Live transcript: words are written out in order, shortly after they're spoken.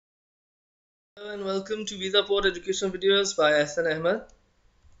Hello and welcome to Visa Port Educational Videos by Ahsan Ahmed.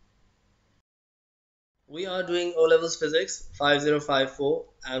 We are doing O-Levels Physics 5054,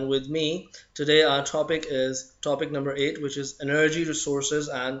 and with me today our topic is topic number 8, which is Energy Resources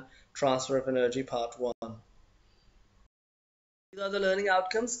and Transfer of Energy Part 1. These are the learning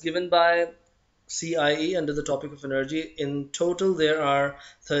outcomes given by CIE under the topic of energy. In total there are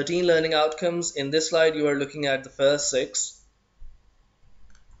 13 learning outcomes. In this slide you are looking at the first 6.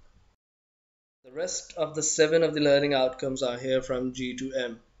 The rest of the 7 of the learning outcomes are here from G to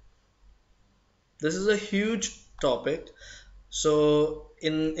M. This is a huge topic. So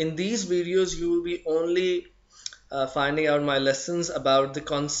in these videos you will be only finding out my lessons about the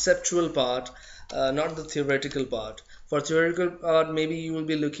conceptual part, not the theoretical part. For theoretical part, maybe you will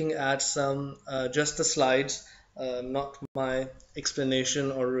be looking at some just the slides, not my explanation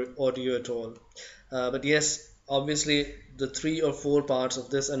or audio at all. But yes, obviously the 3 or 4 parts of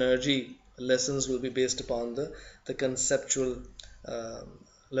this energy lessons will be based upon the conceptual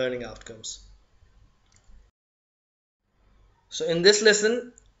learning outcomes. So in this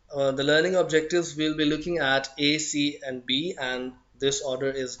lesson, the learning objectives we'll be looking at A, C, and B, and this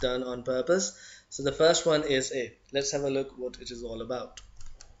order is done on purpose. So the first one is A. Let's have a look what it is all about.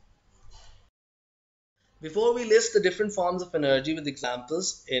 Before we list the different forms of energy with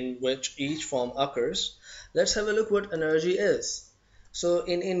examples in which each form occurs, let's have a look what energy is. So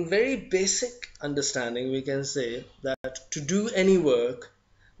in very basic understanding, we can say that to do any work,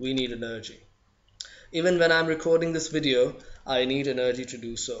 we need energy. Even when I'm recording this video, I need energy to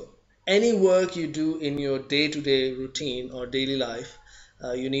do so. Any work you do in your day-to-day routine or daily life,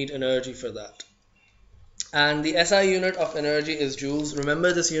 you need energy for that. And the SI unit of energy is joules.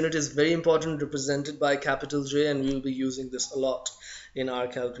 Remember, this unit is very important, represented by capital J, and we will be using this a lot in our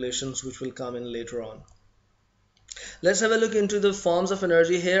calculations, which will come in later on. Let's have a look into the forms of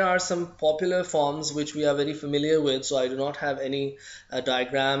energy. Here are some popular forms which we are very familiar with, so I do not have any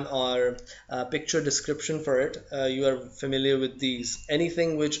diagram or picture description for it. You are familiar with these.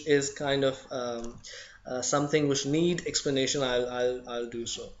 Anything which is kind of something which need explanation, I'll do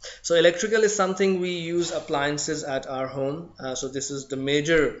so. So electrical is something we use appliances at our home. So this is the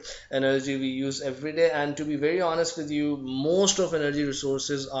major energy we use every day, and to be very honest with you, most of energy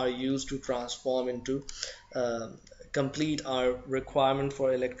resources are used to transform into complete our requirement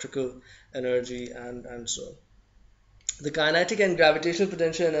for electrical energy and so. The kinetic and gravitational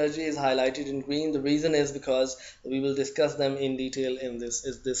potential energy is highlighted in green. The reason is because we will discuss them in detail in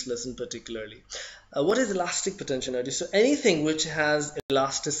this lesson particularly. What is elastic potential energy? So anything which has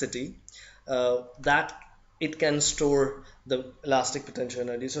elasticity, that it can store the elastic potential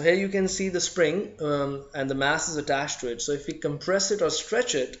energy. So here you can see the spring and the mass is attached to it. So if we compress it or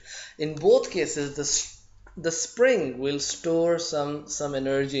stretch it, in both cases the spring will store some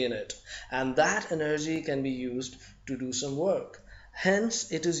energy in it, and that energy can be used to do some work.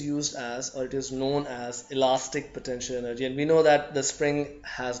 Hence it is used as, or it is known as, elastic potential energy, and we know that the spring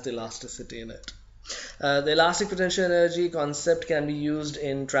has the elasticity in it. The elastic potential energy concept can be used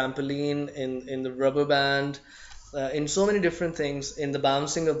in trampoline, in the rubber band, in so many different things, in the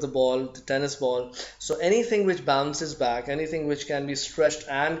bouncing of the ball, the tennis ball. So anything which bounces back, anything which can be stretched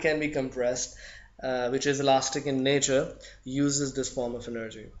and can be compressed, which is elastic in nature, uses this form of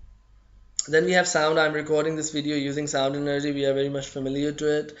energy. Then we have sound. I'm recording this video using sound energy. We are very much familiar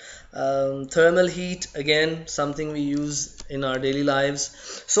to it. Thermal heat, again, something we use in our daily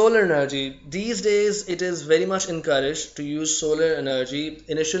lives. Solar energy. These days it is very much encouraged to use solar energy.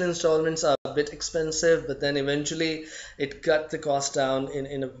 Initial installments are a bit expensive, but then eventually it cut the cost down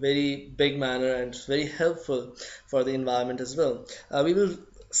in a very big manner, and it's very helpful for the environment as well. We will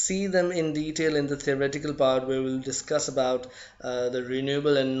see them in detail in the theoretical part, where we'll discuss about the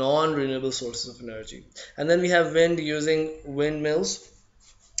renewable and non-renewable sources of energy. And then we have wind, using windmills,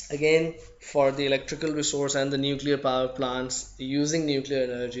 again for the electrical resource, and the nuclear power plants using nuclear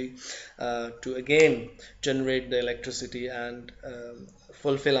energy to again generate the electricity and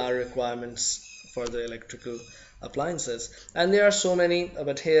fulfill our requirements for the electrical appliances. And there are so many,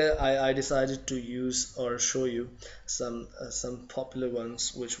 but here I decided to use or show you some popular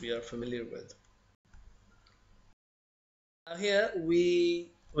ones which we are familiar with. Now here we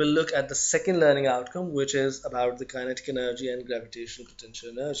will look at the second learning outcome, which is about the kinetic energy and gravitational potential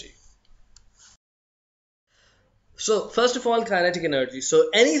energy. So first of all, kinetic energy. So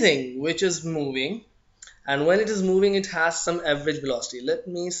anything which is moving, and when it is moving it has some average velocity. Let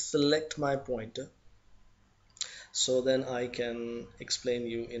me select my pointer, so then I can explain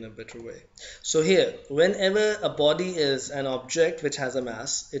you in a better way. So here, whenever a body is an object which has a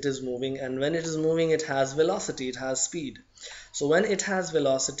mass, it is moving, and when it is moving it has velocity, it has speed. So when it has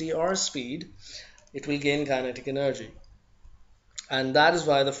velocity or speed, it will gain kinetic energy. And that is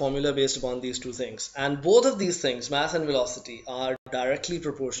why the formula based upon these two things. And both of these things, mass and velocity, are directly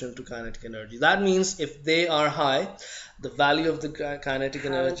proportional to kinetic energy. That means if they are high, the value of the kinetic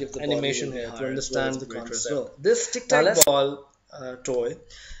energy of the animation here to understand the concept. This tic-tac ball toy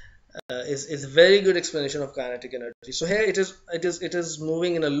is a very good explanation of kinetic energy. So here it is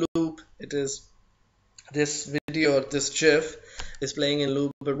moving in a loop. It is this video, this GIF is playing in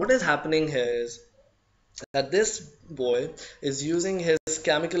loop. But what is happening here is that this boy is using his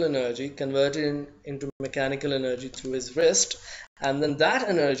chemical energy converted into mechanical energy through his wrist, and then that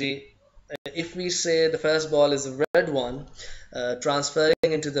energy, if we say the first ball is a red one, transferring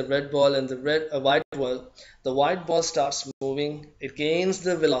into the red ball, and the white ball starts moving, it gains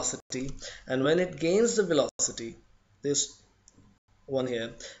the velocity, and when it gains the velocity, this one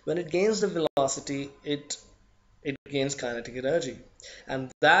here, when it gains the velocity, it gains kinetic energy, and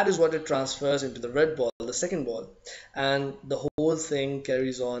that is what it transfers into the red ball, the second ball, and the whole thing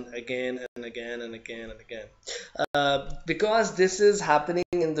carries on again and again and again and again. Because this is happening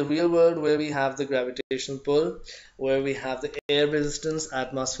in the real world, where we have the gravitational pull, where we have the air resistance,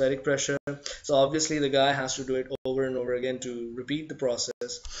 atmospheric pressure, so obviously the guy has to do it over and over again to repeat the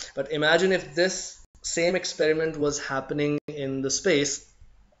process. But imagine if this same experiment was happening in the space,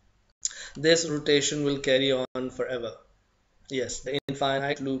 this rotation will carry on forever. Yes, the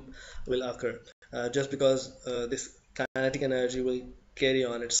infinite loop will occur, just because this kinetic energy will carry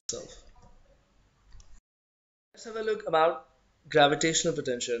on itself. Let's have a look about gravitational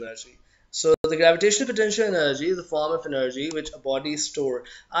potential energy. So the gravitational potential energy is a form of energy which a body stores.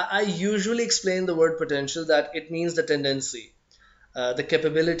 I usually explain the word potential that it means the tendency, the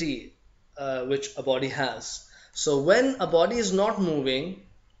capability which a body has. So when a body is not moving,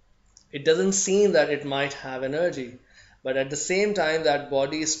 it doesn't seem that it might have energy, but at the same time that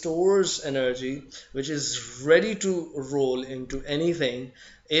body stores energy which is ready to roll into anything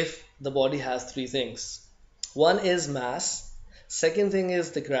if the body has three things. One is mass, second thing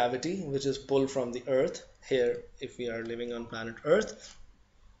is the gravity, which is pull from the earth here if we are living on planet earth,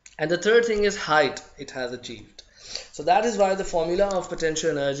 and the third thing is height it has achieved. So that is why the formula of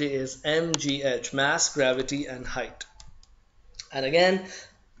potential energy is mgh, mass, gravity and height. And again,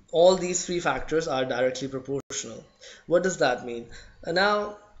 all these three factors are directly proportional. What does that mean?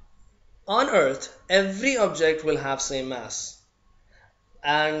 Now, on Earth, every object will have same mass,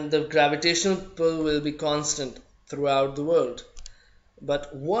 and the gravitational pull will be constant throughout the world.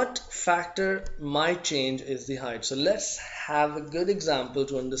 But what factor might change is the height. So let's have a good example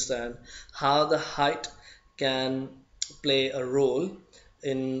to understand how the height can play a role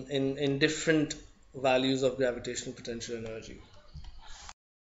in different values of gravitational potential energy.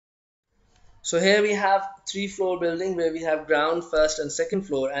 So here we have three-floor building where we have ground, first and second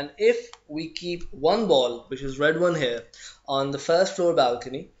floor, and if we keep one ball, which is red one here, on the first floor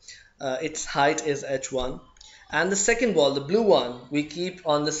balcony, its height is h1, and the second ball, the blue one, we keep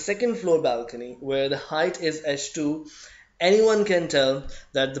on the second floor balcony where the height is h2, anyone can tell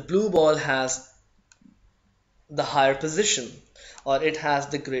that the blue ball has the higher position, or it has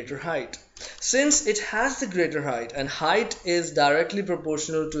the greater height. Since it has the greater height, and height is directly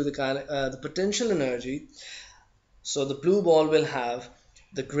proportional to the potential energy, so the blue ball will have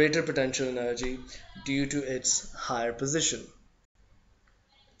the greater potential energy due to its higher position,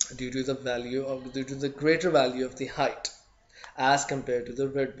 due to the greater value of the height as compared to the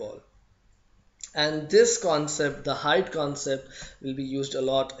red ball. And this concept, the height concept, will be used a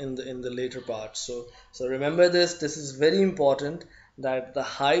lot in the later part. So remember this is very important, that the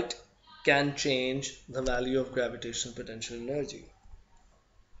height can change the value of gravitational potential energy.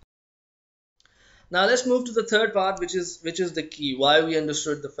 Now let's move to the third part, which is the key. Why we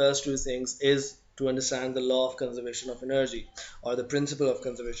understood the first two things is to understand the law of conservation of energy, or the principle of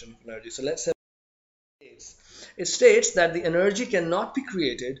conservation of energy. So let's have it states that the energy cannot be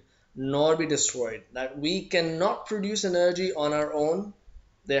created nor be destroyed, that we cannot produce energy on our own.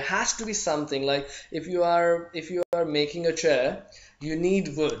 There has to be something, like if you are making a chair, you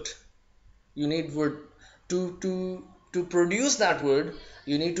need wood. You need wood to produce that wood.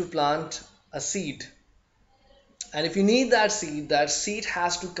 You need to plant a seed, and if you need that seed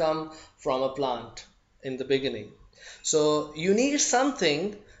has to come from a plant in the beginning. So you need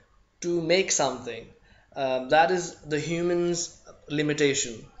something to make something. That is the human's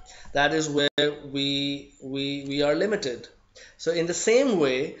limitation. That is where we are limited. So in the same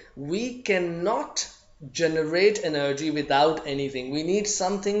way, we cannot generate energy without anything. We need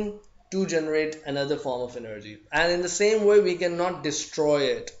something to generate another form of energy. And in the same way, we cannot destroy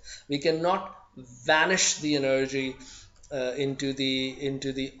it. We cannot vanish the energy into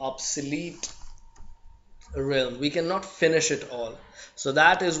the obsolete realm. We cannot finish it all. So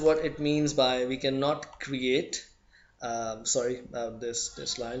that is what it means by we cannot create.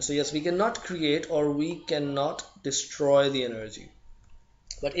 This line. So yes, we cannot create or we cannot destroy the energy,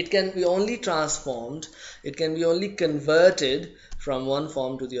 but it can be only transformed. It can be only converted from one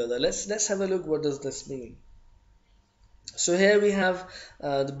form to the other. Let's have a look. What does this mean? So here we have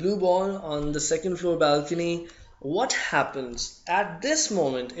the blue ball on the second floor balcony. What happens at this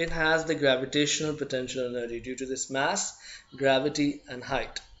moment? It has the gravitational potential energy due to this mass, gravity, and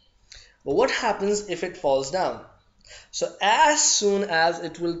height. But what happens if it falls down? So as soon as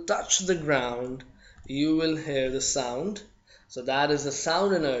it will touch the ground, you will hear the sound. So that is the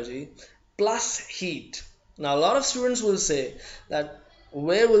sound energy plus heat. Now a lot of students will say that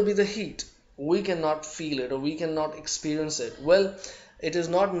where will be the heat? We cannot feel it or we cannot experience it. Well, it is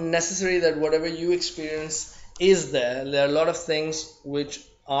not necessary that whatever you experience is there. There are a lot of things which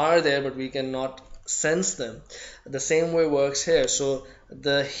are there but we cannot sense them. The same way works here. So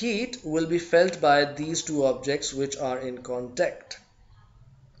the heat will be felt by these two objects which are in contact.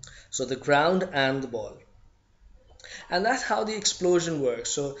 So the ground and the ball. And that's how the explosion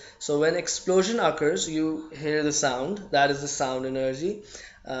works. So when explosion occurs, you hear the sound. That is the sound energy.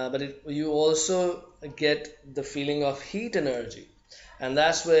 But you also get the feeling of heat energy. And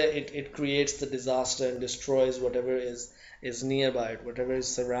that's where it creates the disaster and destroys whatever is nearby it, whatever is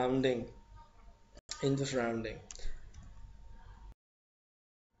surrounding in the surrounding.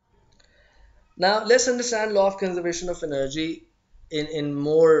 Now let's understand law of conservation of energy in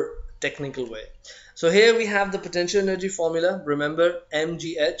more technical way. So here we have the potential energy formula. Remember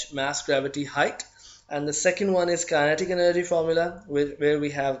mgh, mass, gravity, height. And the second one is kinetic energy formula where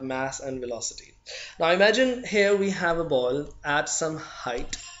we have mass and velocity. Now imagine here we have a ball at some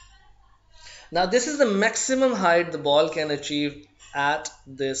height. Now this is the maximum height the ball can achieve at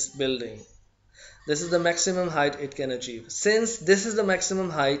this building. This is the maximum height it can achieve. Since this is the maximum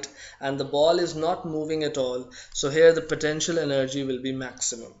height and the ball is not moving at all, so here the potential energy will be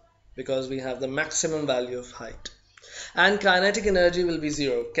maximum because we have the maximum value of height. And kinetic energy will be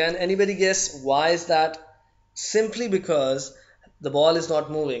zero. Can anybody guess why is that? Simply because the ball is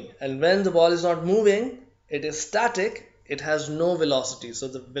not moving. And when the ball is not moving, it is static, it has no velocity. So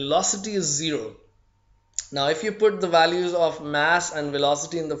the velocity is zero. Now if you put the values of mass and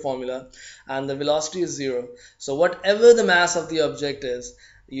velocity in the formula and the velocity is zero, so whatever the mass of the object is,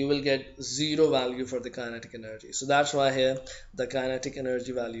 you will get zero value for the kinetic energy. So that's why here the kinetic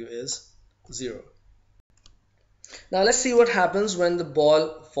energy value is zero. Now let's see what happens when the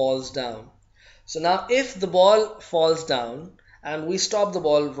ball falls down. So now if the ball falls down and we stop the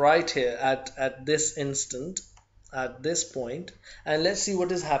ball right here at this instant, at this point, and let's see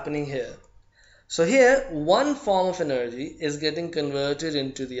what is happening here. So here one form of energy is getting converted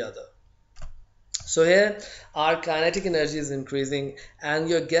into the other. So here our kinetic energy is increasing, and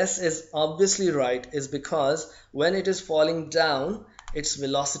your guess is obviously right, is because when it is falling down, its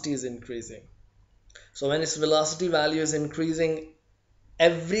velocity is increasing. So when its velocity value is increasing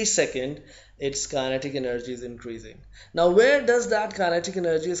every second, its kinetic energy is increasing. Now where does that kinetic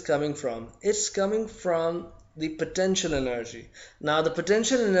energy is coming from? It's coming from the potential energy. Now the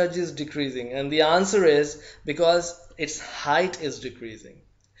potential energy is decreasing, and the answer is because its height is decreasing.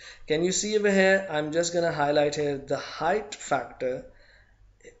 Can you see over here? I'm just going to highlight here the height factor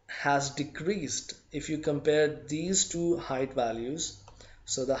has decreased if you compare these two height values.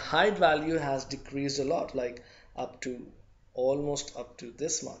 So the height value has decreased a lot, like almost up to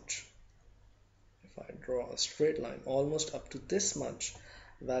this much. If I draw a straight line, almost up to this much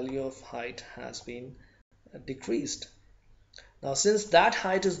value of height has been decreased. Now since that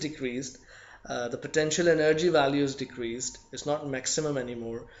height is decreased, the potential energy value is decreased. It's not maximum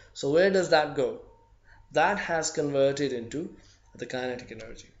anymore. So where does that go? That has converted into the kinetic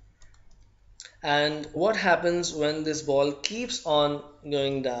energy. And what happens when this ball keeps on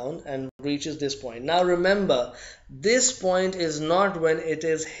going down and reaches this point? Now remember, this point is not when it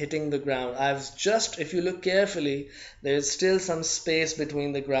is hitting the ground. If you look carefully, there is still some space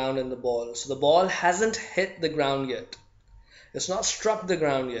between the ground and the ball. So the ball hasn't hit the ground yet. It's not struck the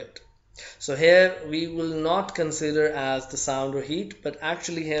ground yet. So here we will not consider as the sound or heat, but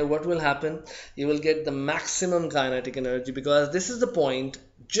actually here what will happen, you will get the maximum kinetic energy, because this is the point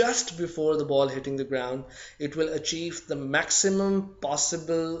just before the ball hitting the ground. It will achieve the maximum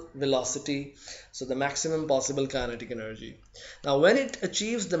possible velocity, so the maximum possible kinetic energy. Now when it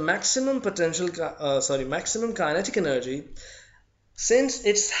achieves the maximum maximum kinetic energy, since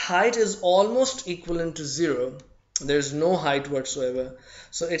its height is almost equivalent to zero, There's no height whatsoever,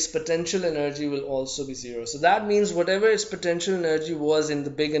 so its potential energy will also be zero. So that means whatever its potential energy was in the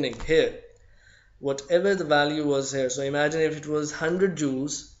beginning here, whatever the value was here, so imagine if it was 100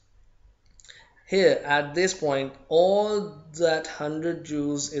 joules, here at this point all that 100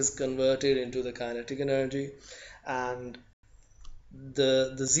 joules is converted into the kinetic energy, and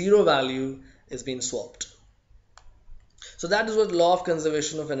the zero value is being swapped. So that is what law of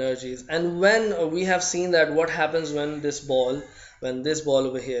conservation of energy is. And when we have seen that what happens when this ball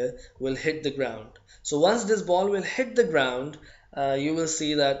over here will hit the ground. So once this ball will hit the ground, you will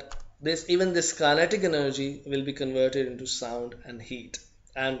see that even this kinetic energy will be converted into sound and heat,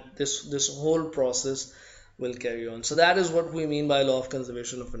 and this whole process will carry on. So that is what we mean by law of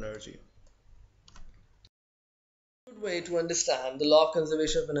conservation of energy. A good way to understand the law of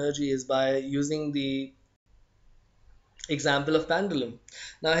conservation of energy is by using the example of pendulum.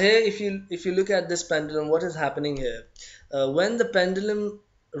 Now here, if you look at this pendulum, what is happening here? When the pendulum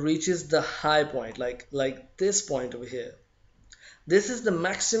reaches the high point, like this point over here, this is the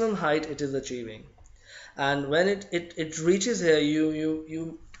maximum height it is achieving. And when it reaches here,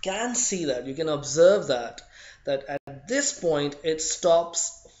 you can see that, you can observe that at this point it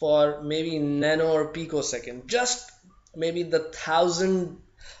stops for maybe nano or picosecond, just maybe the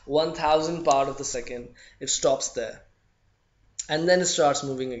 1,000 part of the second, it stops there, and then it starts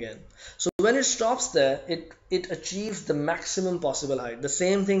moving again. So when it stops there, it achieves the maximum possible height. The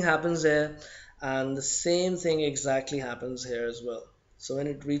same thing happens here, and the same thing exactly happens here as well. So when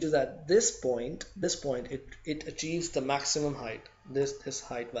it reaches at this point, it achieves the maximum height, this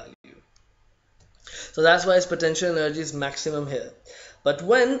height value. So that's why its potential energy is maximum here. But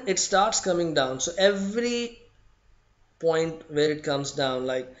when it starts coming down, so every point where it comes down,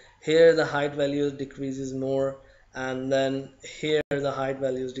 like here the height value decreases more, and then here the height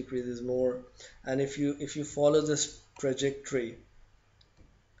values decreases more, and if you follow this trajectory,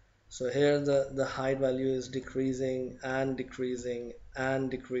 so here the height value is decreasing and decreasing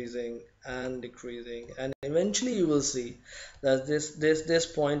and decreasing and decreasing, and eventually you will see that this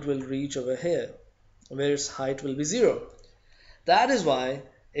point will reach over here where its height will be zero. That is why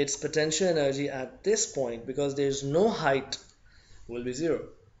its potential energy at this point, because there is no height, will be zero.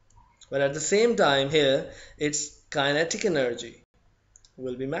 But at the same time here, its kinetic energy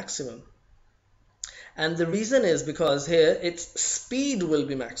will be maximum. And the reason is because here its speed will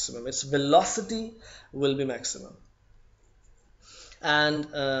be maximum, its velocity will be maximum. And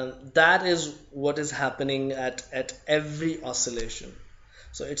that is what is happening at every oscillation.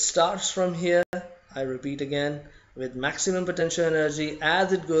 So it starts from here, I repeat again, with maximum potential energy.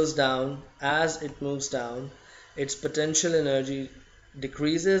 As it goes down, as it moves down, its potential energy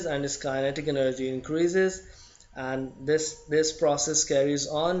decreases and its kinetic energy increases, and this process carries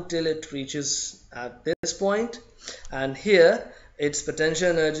on till it reaches at this point, and here its potential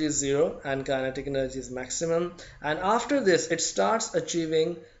energy is zero and kinetic energy is maximum, and after this it starts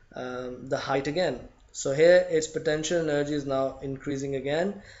achieving the height again. So here its potential energy is now increasing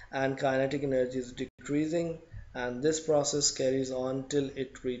again and kinetic energy is decreasing, and this process carries on till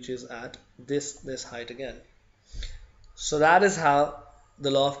it reaches at this height again. So that is how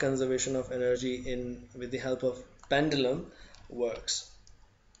the law of conservation of energy with the help of pendulum works.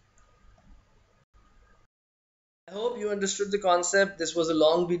 I hope you understood the concept. This was a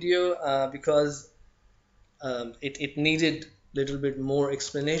long video because it needed a little bit more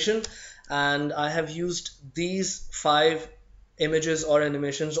explanation, and I have used these 5 images or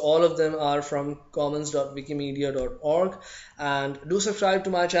animations. All of them are from commons.wikimedia.org, and do subscribe to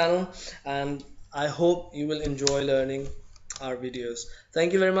my channel, and I hope you will enjoy learning our videos.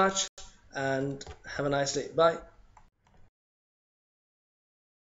 Thank you very much and have a nice day. Bye.